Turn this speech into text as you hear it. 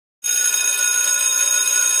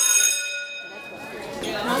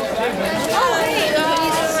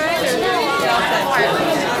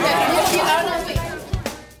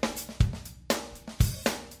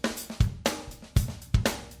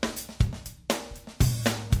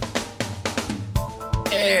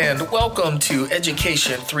And welcome to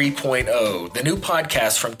Education 3.0, the new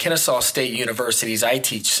podcast from Kennesaw State University's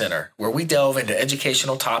iTeach Center, where we delve into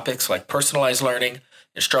educational topics like personalized learning,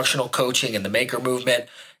 instructional coaching, and the maker movement,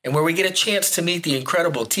 and where we get a chance to meet the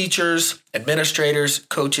incredible teachers, administrators,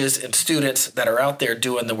 coaches, and students that are out there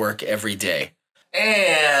doing the work every day.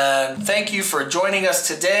 And thank you for joining us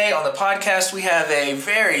today on the podcast. We have a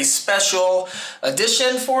very special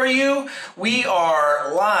edition for you. We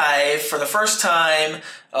are live for the first time,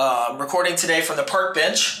 recording today from the park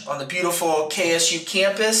bench on the beautiful KSU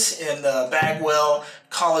campus in the Bagwell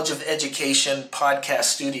College of Education podcast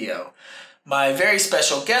studio. My very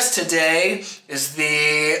special guest today is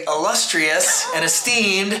the illustrious and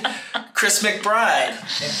esteemed Kris McBride.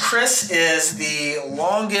 And Kris is the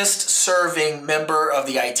longest serving member of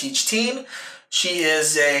the iTeach team. She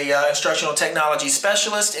is a instructional technology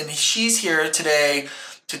specialist, and she's here today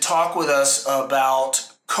to talk with us about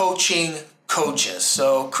coaching coaches.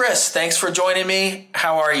 So Kris, thanks for joining me.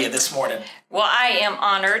 How are you this morning? Well, I am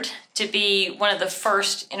honored to be one of the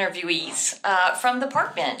first interviewees from the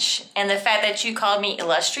park bench. And the fact that you called me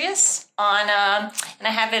illustrious and I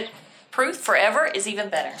have it proof forever is even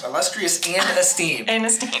better. Illustrious and esteemed. And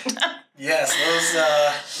esteemed. Yes,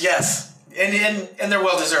 yes. And they're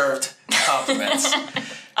well-deserved compliments.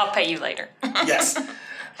 I'll pay you later. Yes.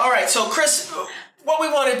 All right, so Kris, what we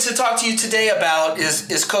wanted to talk to you today about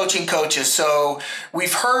is coaching coaches. So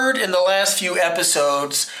we've heard in the last few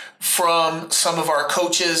episodes from some of our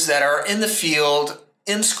coaches that are in the field,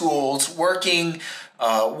 in schools, working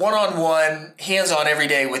one-on-one, hands-on every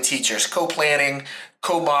day with teachers, co-planning,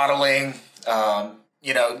 co-modeling,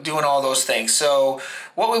 doing all those things. So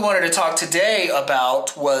what we wanted to talk today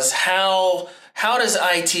about was how does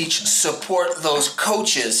iTeach support those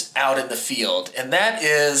coaches out in the field? And that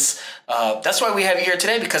is, that's why we have you here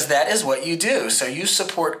today, because that is what you do. So you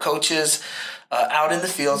support coaches out in the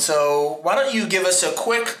field. So why don't you give us a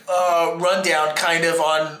quick rundown kind of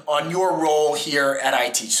on your role here at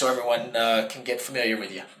iTeach so everyone can get familiar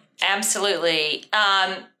with you. Absolutely.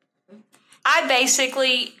 I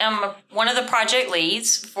basically am one of the project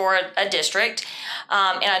leads for a district,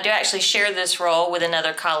 and I do actually share this role with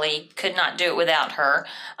another colleague. Could not do it without her.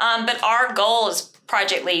 But our goal as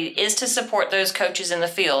project lead is to support those coaches in the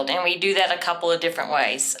field, and we do that a couple of different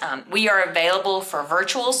ways. We are available for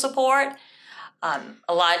virtual support.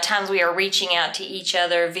 A lot of times we are reaching out to each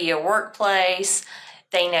other via workplace.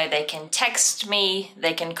 They know they can text me,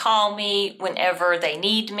 they can call me whenever they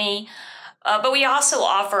need me. But we also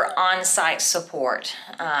offer on-site support.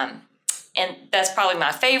 And that's probably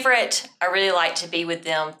my favorite. I really like to be with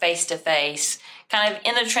them face-to-face, kind of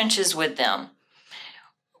in the trenches with them.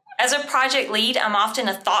 As a project lead, I'm often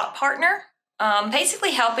a thought partner,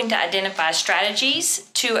 basically helping to identify strategies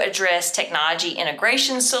to address technology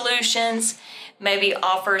integration solutions, maybe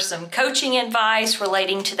offer some coaching advice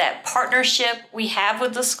relating to that partnership we have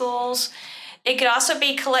with the schools. It could also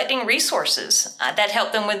be collecting resources that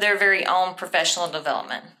help them with their very own professional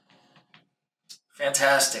development.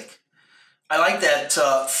 Fantastic. I like that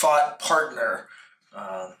thought partner,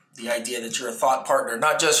 the idea that you're a thought partner,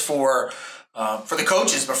 not just for the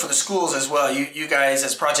coaches, but for the schools as well. You guys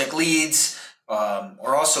as project leads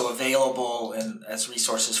are also available as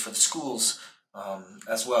resources for the schools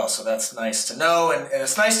as well. So that's nice to know. And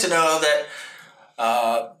it's nice to know that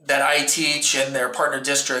iTeach and their partner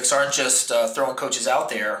districts aren't just throwing coaches out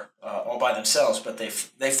there all by themselves, but they've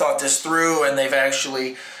thought this through, and they've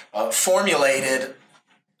actually formulated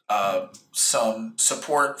some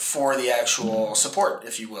support for the actual support,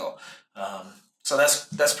 if you will. So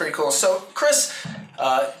that's pretty cool. So Kris,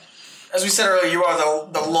 as we said earlier, you are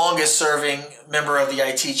the longest serving member of the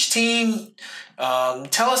iTeach team.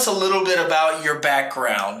 Tell us a little bit about your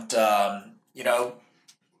background.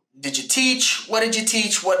 Did you teach? What did you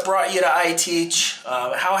teach? What brought you to iTeach?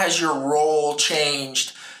 How has your role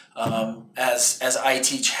changed as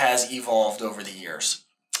iTeach has evolved over the years?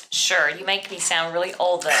 Sure. You make me sound really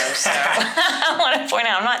old, though, so I want to point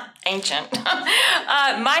out I'm not ancient.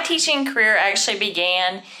 My teaching career actually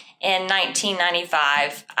began in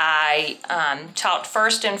 1995. I taught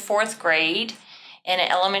first and fourth grade in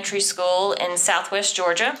an elementary school in southwest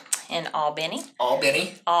Georgia in Albany.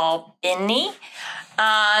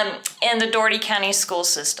 In the Dougherty County school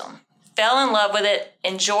system. Fell in love with it,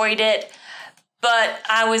 enjoyed it, but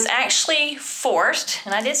I was actually forced,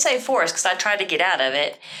 and I did say forced because I tried to get out of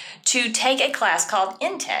it, to take a class called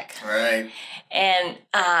InTech. Right. And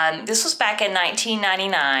this was back in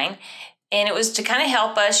 1999, And it was to kind of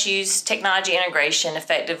help us use technology integration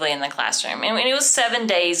effectively in the classroom. And it was 7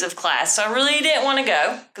 days of class. So I really didn't want to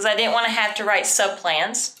go because I didn't want to have to write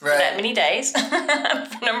sub-plans for that many days,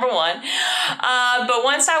 number one. But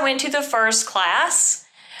once I went to the first class,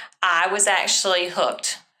 I was actually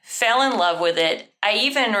hooked, fell in love with it. I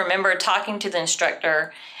even remember talking to the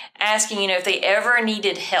instructor, asking, if they ever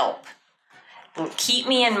needed help, keep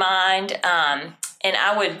me in mind, and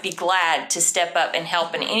I would be glad to step up and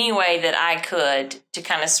help in any way that I could to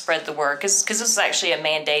kind of spread the word. Because this was actually a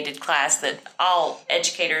mandated class that all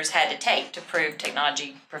educators had to take to prove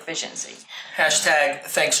technology proficiency. Hashtag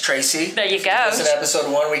thanks, Tracy. There you go. This is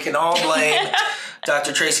episode 1. We can all blame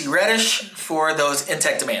Dr. Tracy Reddish for those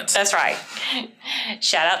in-tech demands. That's right.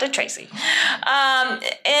 Shout out to Tracy.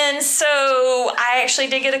 And so I actually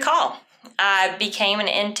did get a call. I became an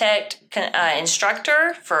in-tech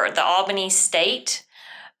instructor for the Albany State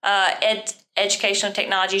Educational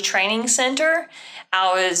Technology Training Center.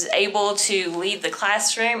 I was able to lead the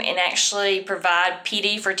classroom and actually provide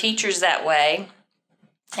PD for teachers that way.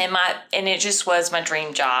 And it just was my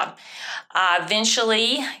dream job. I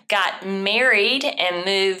eventually got married and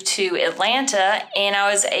moved to Atlanta, and I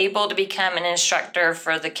was able to become an instructor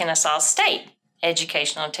for the Kennesaw State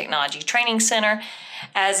Educational Technology Training Center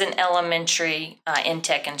as an elementary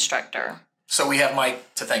in-tech instructor. So we have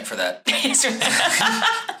Mike to thank for that. Yes,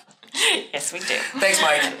 we do. Thanks,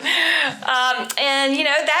 Mike. And,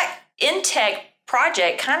 that in-tech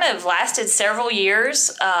project kind of lasted several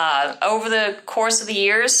years over the course of the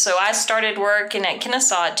years. So I started working at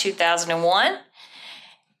Kennesaw in 2001.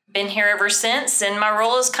 Been here ever since, and my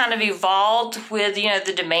role has kind of evolved with,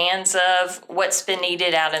 the demands of what's been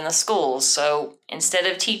needed out in the schools. So instead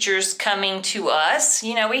of teachers coming to us,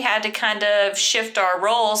 we had to kind of shift our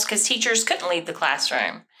roles because teachers couldn't leave the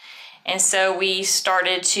classroom. And so we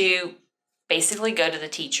started to basically go to the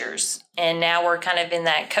teachers. And now we're kind of in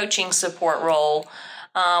that coaching support role.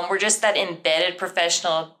 We're just that embedded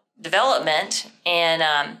professional development, and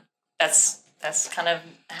that's kind of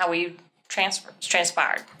how we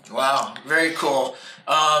transpired. Wow, very cool.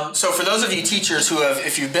 So for those of you teachers who have,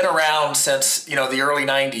 if you've been around since, the early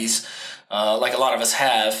 90s, like a lot of us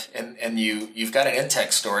have, and you've got an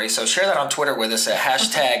in-tech story, so share that on Twitter with us at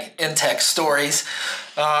hashtag in-tech stories.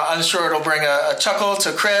 I'm sure it'll bring a chuckle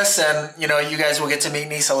to Kris, and, you guys will get to meet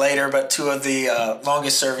Nisa later, but two of the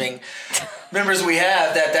longest serving members we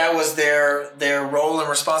have, that was their role and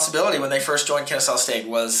responsibility when they first joined Kennesaw State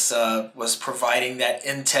was providing that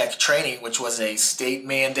in-tech training, which was a state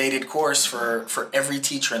mandated course for every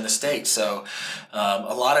teacher in the state. So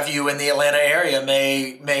a lot of you in the Atlanta area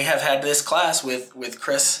may have had this class with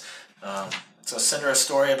Kris. So send her a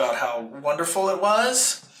story about how wonderful it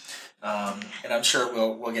was. And I'm sure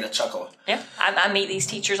we'll get a chuckle. Yeah, I meet these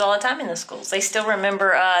teachers all the time in the schools. They still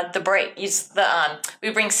remember the break. We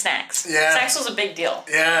bring snacks. Yeah. Snacks was a big deal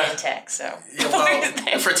in tech. So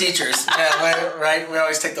for teachers, right? We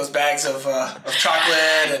always take those bags of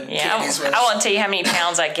chocolate and candies with. I won't tell you how many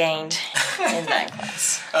pounds I gained in that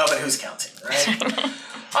class. Oh, but who's counting, right?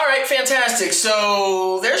 All right, fantastic.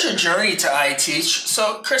 So there's your journey to iTeach.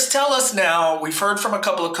 So Kris, tell us now, we've heard from a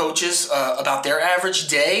couple of coaches about their average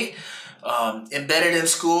day embedded in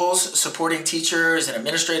schools, supporting teachers and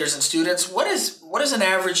administrators and students. What does an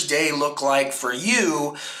average day look like for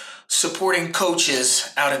you supporting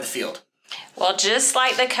coaches out in the field? Well, just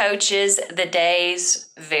like the coaches, the days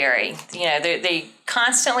vary. They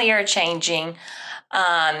constantly are changing.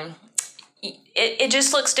 It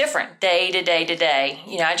just looks different day to day to day.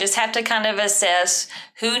 I just have to kind of assess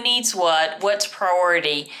who needs what's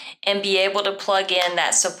priority, and be able to plug in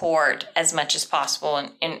that support as much as possible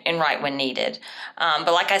and right when needed.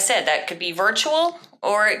 But like I said, that could be virtual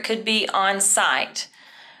or it could be on site,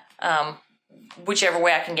 whichever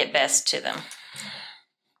way I can get best to them.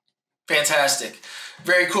 Fantastic.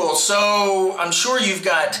 Very cool. So I'm sure you've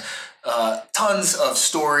got tons of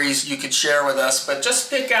stories you could share with us, but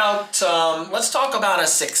just pick out, let's talk about a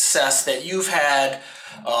success that you've had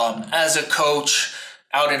as a coach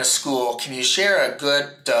out in a school. Can you share a good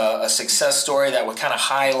a success story that would kind of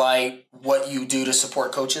highlight what you do to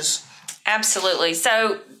support coaches? Absolutely.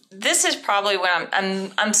 So this is probably what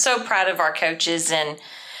I'm so proud of our coaches, and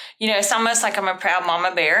it's almost like I'm a proud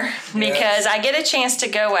mama bear because I get a chance to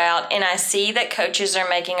go out and I see that coaches are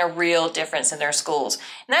making a real difference in their schools.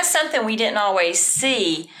 And that's something we didn't always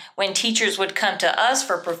see when teachers would come to us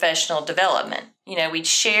for professional development. We'd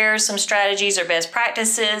share some strategies or best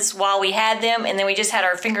practices while we had them, and then we just had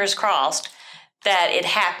our fingers crossed that it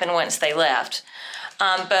happened once they left.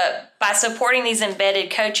 But by supporting these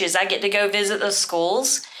embedded coaches, I get to go visit the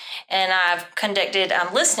schools and I've conducted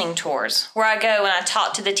listening tours where I go and I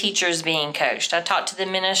talk to the teachers being coached. I talk to the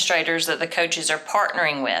administrators that the coaches are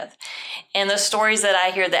partnering with. And the stories that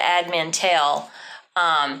I hear the admin tell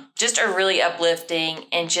just are really uplifting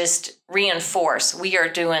and just reinforce we are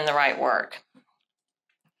doing the right work.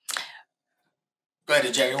 Go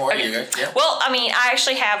ahead, Jackie. Okay. Yeah. Well, I mean, I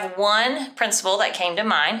actually have one principle that came to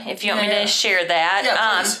mind, if you want me to share that.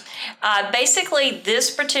 Yeah, please. Basically, this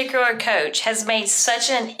particular coach has made such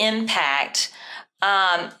an impact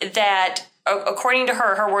that, according to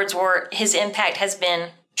her, her words were, his impact has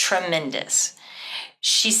been tremendous.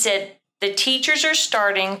 She said, the teachers are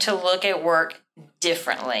starting to look at work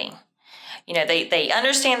differently. You know, they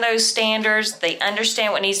understand those standards, they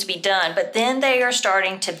understand what needs to be done, but then they are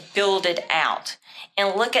starting to build it out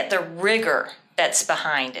and look at the rigor that's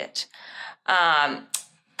behind it.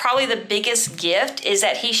 Probably the biggest gift is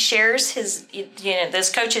that he shares this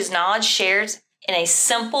coach's knowledge shares in a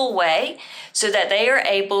simple way so that they are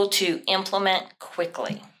able to implement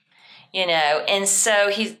quickly. And so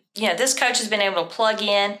this coach has been able to plug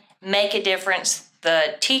in, make a difference.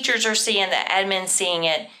 The teachers are seeing, the admin seeing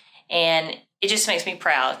it, and it just makes me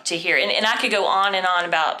proud to hear. And I could go on and on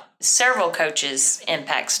about several coaches'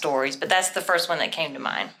 impact stories, but that's the first one that came to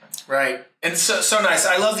mind. Right. And so nice.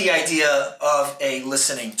 I love the idea of a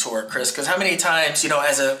listening tour, Kris, because how many times,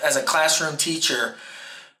 as a classroom teacher,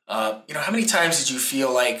 how many times did you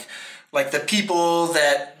feel like the people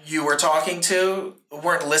that you were talking to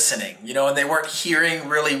weren't listening, and they weren't hearing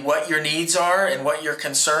really what your needs are and what your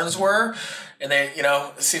concerns were. And they,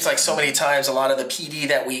 it seems like so many times a lot of the PD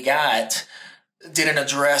that we got didn't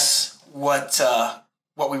address what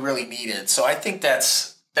we really needed. So I think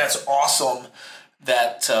that's awesome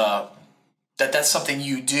that that's something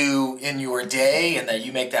you do in your day and that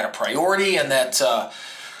you make that a priority, and that's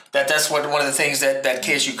one of the things that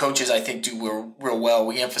KSU coaches, I think, do real well.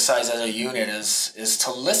 We emphasize as a unit is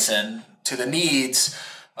to listen to the needs,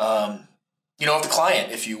 of the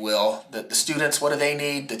client, if you will. The students, what do they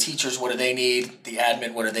need? The teachers, what do they need? The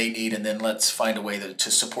admin, what do they need? And then let's find a way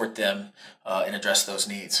to support them and address those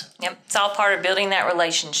needs. Yep, it's all part of building that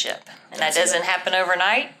relationship, and that doesn't happen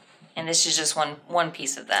overnight. And this is just one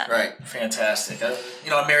piece of that. Right, fantastic.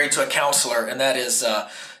 I'm married to a counselor, and that is.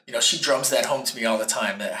 She drums that home to me all the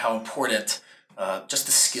time, that how important just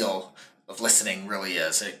the skill of listening really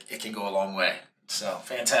is. It can go a long way. So,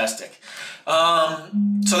 fantastic.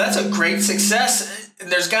 So that's a great success.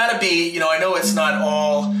 And there's got to be, I know it's not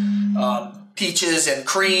all peaches and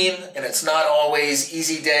cream, and it's not always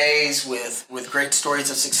easy days with great stories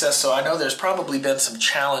of success. So I know there's probably been some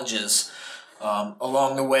challenges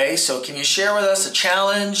along the way. So can you share with us a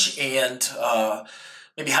challenge and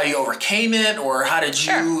maybe how you overcame it, or how did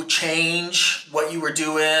you change what you were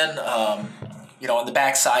doing, on the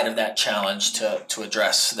backside of that challenge to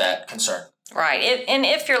address that concern? Right. And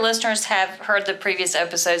if your listeners have heard the previous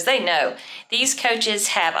episodes, they know these coaches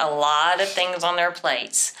have a lot of things on their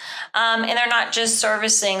plates. And they're not just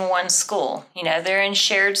servicing one school. They're in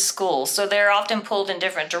shared schools. So they're often pulled in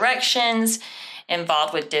different directions,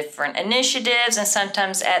 involved with different initiatives, and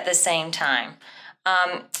sometimes at the same time.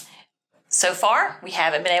 So far, we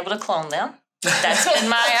haven't been able to clone them. That's been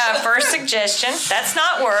my first suggestion. That's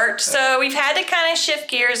not worked. So we've had to kind of shift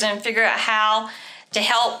gears and figure out how to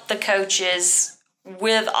help the coaches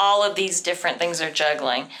with all of these different things they're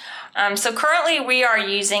juggling. So currently, we are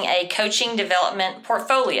using a coaching development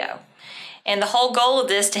portfolio. And the whole goal of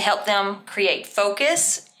this is to help them create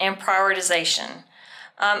focus and prioritization.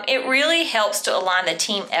 It really helps to align the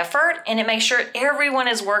team effort, and it makes sure everyone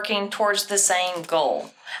is working towards the same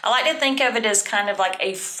goal. I like to think of it as kind of like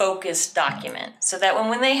a focus document, so that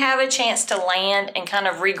when they have a chance to land and kind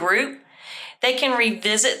of regroup, they can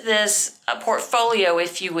revisit this portfolio,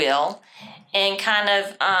 if you will, and kind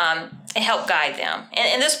of help guide them.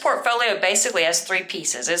 And this portfolio basically has three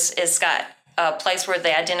pieces. It's got a place where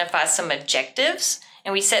they identify some objectives,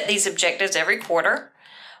 and we set these objectives every quarter.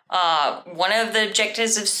 One of the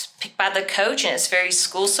objectives is picked by the coach, and it's very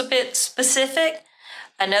school specific.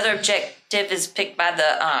 Another objective is picked by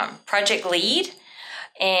the project lead.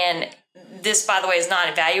 And this, by the way, is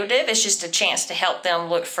not evaluative. It's just a chance to help them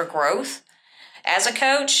look for growth as a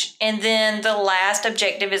coach. And then the last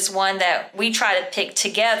objective is one that we try to pick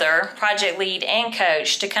together, project lead and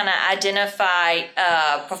coach, to kind of identify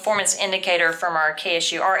a performance indicator from our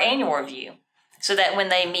KSU, our annual review, so that when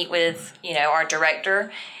they meet with, our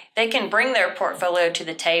director, they can bring their portfolio to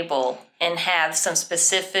the table and have some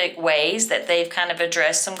specific ways that they've kind of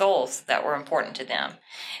addressed some goals that were important to them.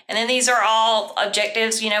 And then these are all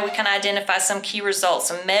objectives. We can identify some key results,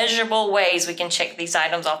 some measurable ways we can check these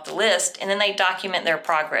items off the list, and then they document their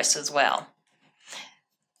progress as well.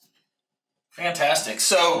 Fantastic.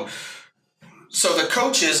 So the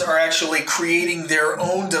coaches are actually creating their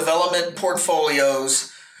own development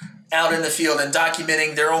portfolios out in the field and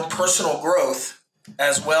documenting their own personal growth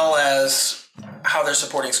as well as how they're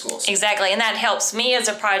supporting schools. Exactly. And that helps me as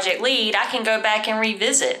a project lead. I can go back and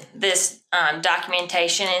revisit this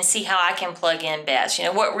documentation and see how I can plug in best.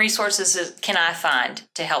 What resources can I find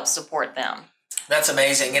to help support them? That's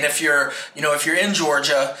amazing. And if you're in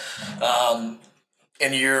Georgia,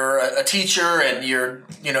 and you're a teacher and you're,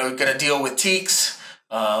 going to deal with TEACs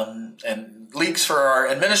and leaks for our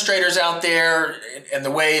administrators out there, and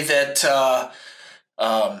the way that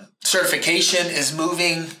certification is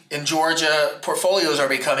moving in Georgia, portfolios are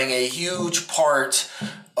becoming a huge part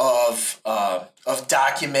of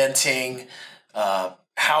documenting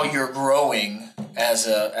how you're growing as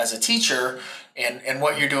a teacher and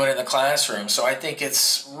what you're doing in the classroom. So I think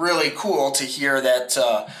it's really cool to hear that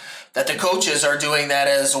the coaches are doing that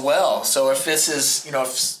as well. So if this is,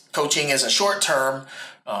 if coaching is a short term,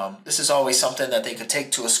 this is always something that they could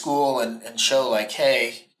take to a school and show like,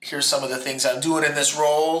 hey, here's some of the things I'm doing in this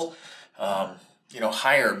role.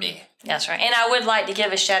 Hire me. That's right. And I would like to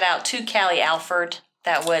give a shout out to Callie Alford.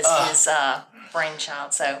 That was his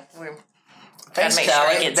brainchild. So we're thanks,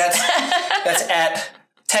 Callie. That's at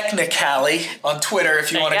Technicali on Twitter.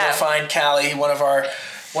 If you want to go find Callie, one of our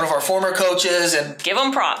former coaches and give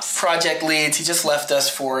him props. Project leads. He just left us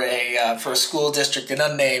for a school district, an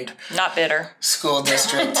unnamed, not bitter school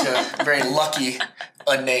district, a very lucky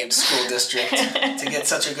unnamed school district to get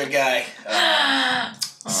such a good guy.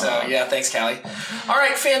 Thanks, Callie. All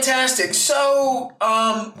right, fantastic. So,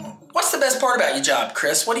 what's the best part about your job,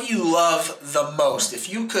 Kris? What do you love the most? If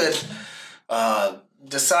you could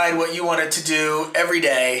decide what you wanted to do every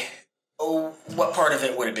day, what part of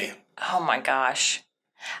it would it be? Oh my gosh.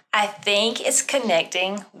 I think it's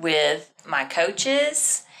connecting with my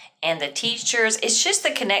coaches and the teachers. It's just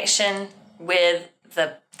the connection with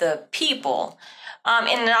the people.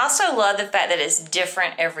 And I also love the fact that it's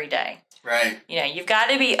different every day. Right. You've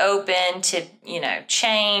got to be open to,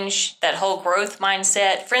 change that whole growth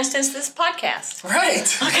mindset. For instance, this podcast. Right.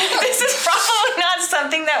 Okay, this is probably not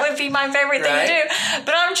something that would be my favorite thing to do,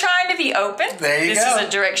 but I'm trying to be open. There you go. This is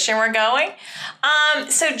the direction we're going.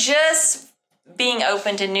 So just being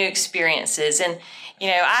open to new experiences. And,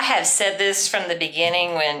 I have said this from the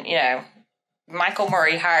beginning when, Michael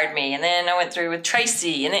Murray hired me, and then I went through with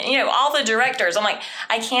Tracy, and then, all the directors. I'm like,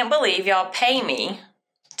 I can't believe y'all pay me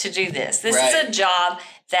to do this. This is a job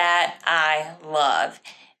that I love.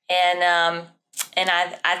 And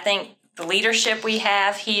I think the leadership we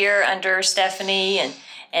have here under Stephanie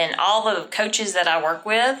and all the coaches that I work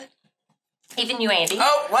with, even you, Andy.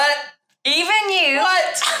 Oh, what? Even you.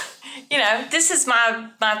 What? This is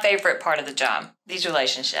my favorite part of the job, these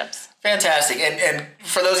relationships. Fantastic. And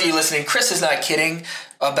for those of you listening, Kris is not kidding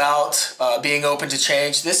about being open to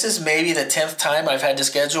change. This is maybe the 10th time I've had to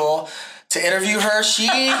schedule to interview her.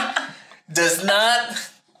 She does not,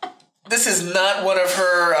 this is not one of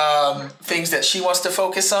her things that she wants to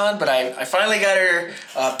focus on, but I finally got her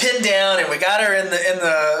pinned down, and we got her in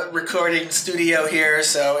the recording studio here.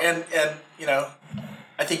 So, and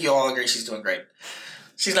I think you'll all agree she's doing great.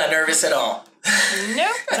 She's not nervous at all.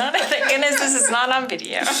 Nope. Thank goodness this is not on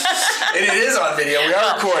video. It is on video. We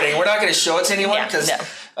are recording. We're not going to show it to anyone because...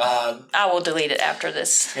 I will delete it after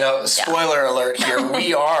this. Spoiler alert here.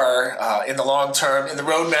 We are, in the long term, in the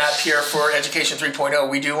roadmap here for Education 3.0,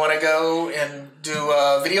 we do want to go and do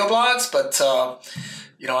video blogs, but,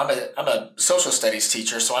 I'm a social studies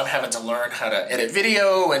teacher, so I'm having to learn how to edit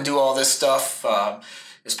video and do all this stuff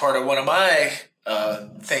as part of one of my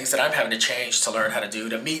things that I'm having to change to learn how to do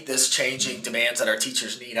to meet this changing demands that our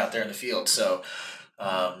teachers need out there in the field. So,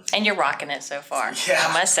 and you're rocking it so far. Yeah.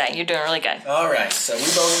 I must say, you're doing really good. All right. So we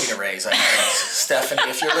both need a raise, I think. Stephanie,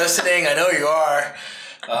 if you're listening, I know you are.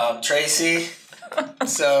 Tracy.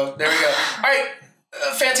 So there we go. All right.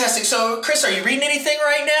 Fantastic. So, Kris, are you reading anything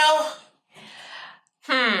right now?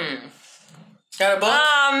 Got a book?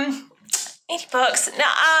 Any books? No,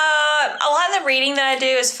 a lot of the reading that I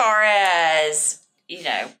do as far as,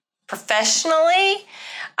 professionally,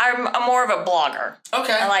 I'm more of a blogger.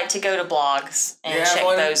 Okay. I like to go to blogs and check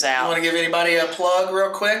those out. You want to give anybody a plug real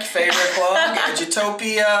quick? Favorite blog?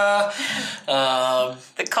 Edutopia.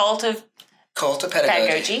 The Cult of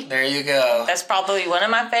Pedagogy. There you go. That's probably one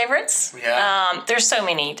of my favorites. Yeah. There's so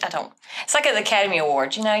many. It's like at the Academy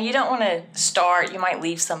Awards. You don't want to start. You might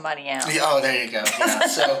leave somebody out. Oh, there you go. Yeah.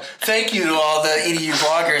 So thank you to all the EDU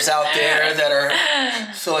bloggers out there that are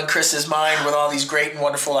filling Kris's mind with all these great and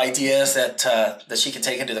wonderful ideas that she can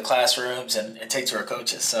take into the classrooms and take to her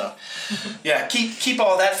coaches. So yeah, keep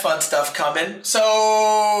all that fun stuff coming.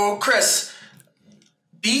 So Kris,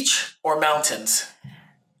 Beach or mountains?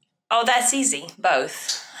 Oh, that's easy.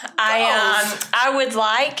 Both. I would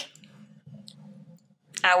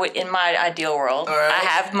in my ideal world, All right. I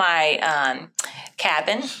have my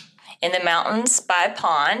cabin in the mountains by a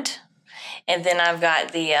pond, and then I've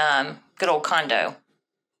got the good old condo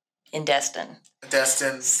in Destin.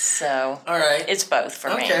 So, all right, it's both for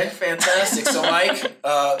me. Okay, fantastic. So, Mike,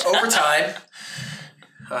 overtime,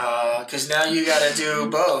 because now you got to do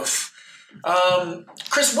both.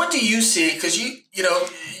 Kris, what do you see? Because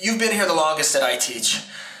you've been here the longest at iTeach,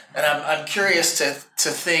 and I'm curious to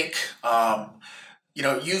think.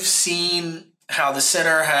 You've seen how the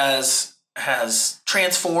center has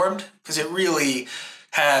transformed, because it really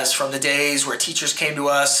has, from the days where teachers came to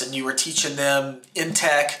us and you were teaching them in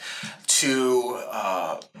tech to,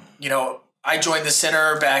 I joined the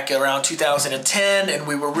center back around 2010, and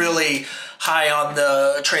we were really high on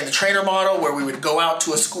the train-the-trainer model, where we would go out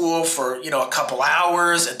to a school for, a couple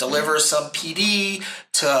hours and deliver some PD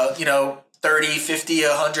to, 30, 50,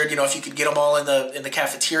 100, if you could get them all in the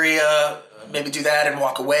cafeteria, maybe do that and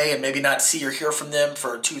walk away and maybe not see or hear from them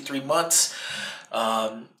for 2-3 months.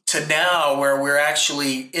 To now, where we're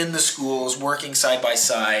actually in the schools working side by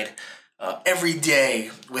side every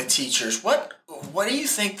day with teachers. What do you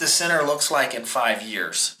think the center looks like in 5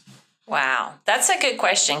 years? Wow, that's a good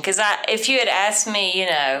question, because if you had asked me,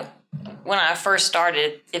 when I first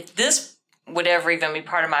started, if this would ever even be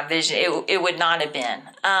part of my vision, it would not have been.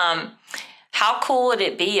 How cool would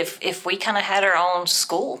it be if we kind of had our own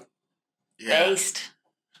school based,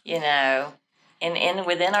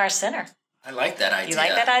 within our center? I like that idea. You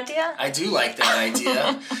like that idea? I do like that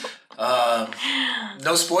idea.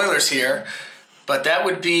 No spoilers here, but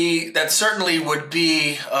that certainly would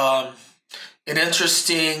be an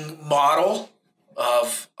interesting model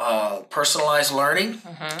of personalized learning,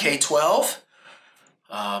 K-12.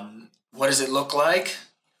 What does it look like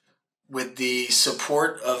with the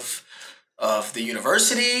support of the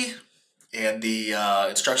university and the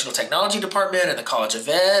instructional technology department and the College of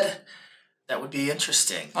Ed? That would be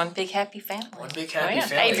interesting. One big happy family. Family.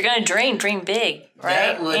 Hey, if you're going to dream big, right,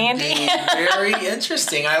 that would Andy? be very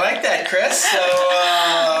interesting. I like that, Kris.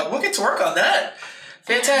 So we'll get to work on that.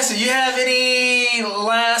 Fantastic. You have any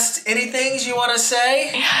things you want to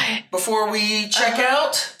say before we check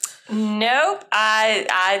out? Nope.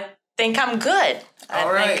 I think I'm good.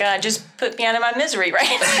 I think just put me out of my misery right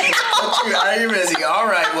now. Out of your misery. All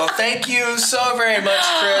right. Well, thank you so very much,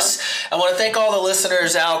 Kris. I want to thank all the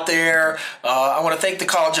listeners out there. I want to thank the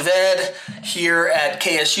College of Ed here at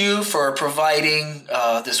KSU for providing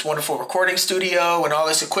this wonderful recording studio and all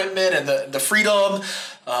this equipment and the freedom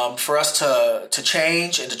for us to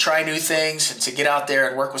change and to try new things and to get out there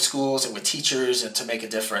and work with schools and with teachers and to make a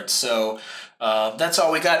difference. So that's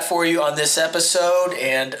all we got for you on this episode.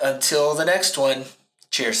 And until the next one,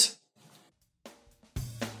 cheers.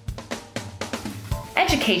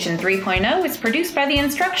 Education 3.0 is produced by the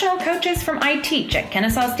instructional coaches from iTeach at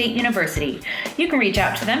Kennesaw State University. You can reach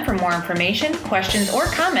out to them for more information, questions, or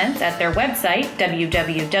comments at their website,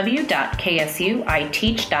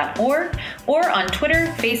 www.ksuiteach.org, or on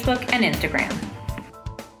Twitter, Facebook, and Instagram.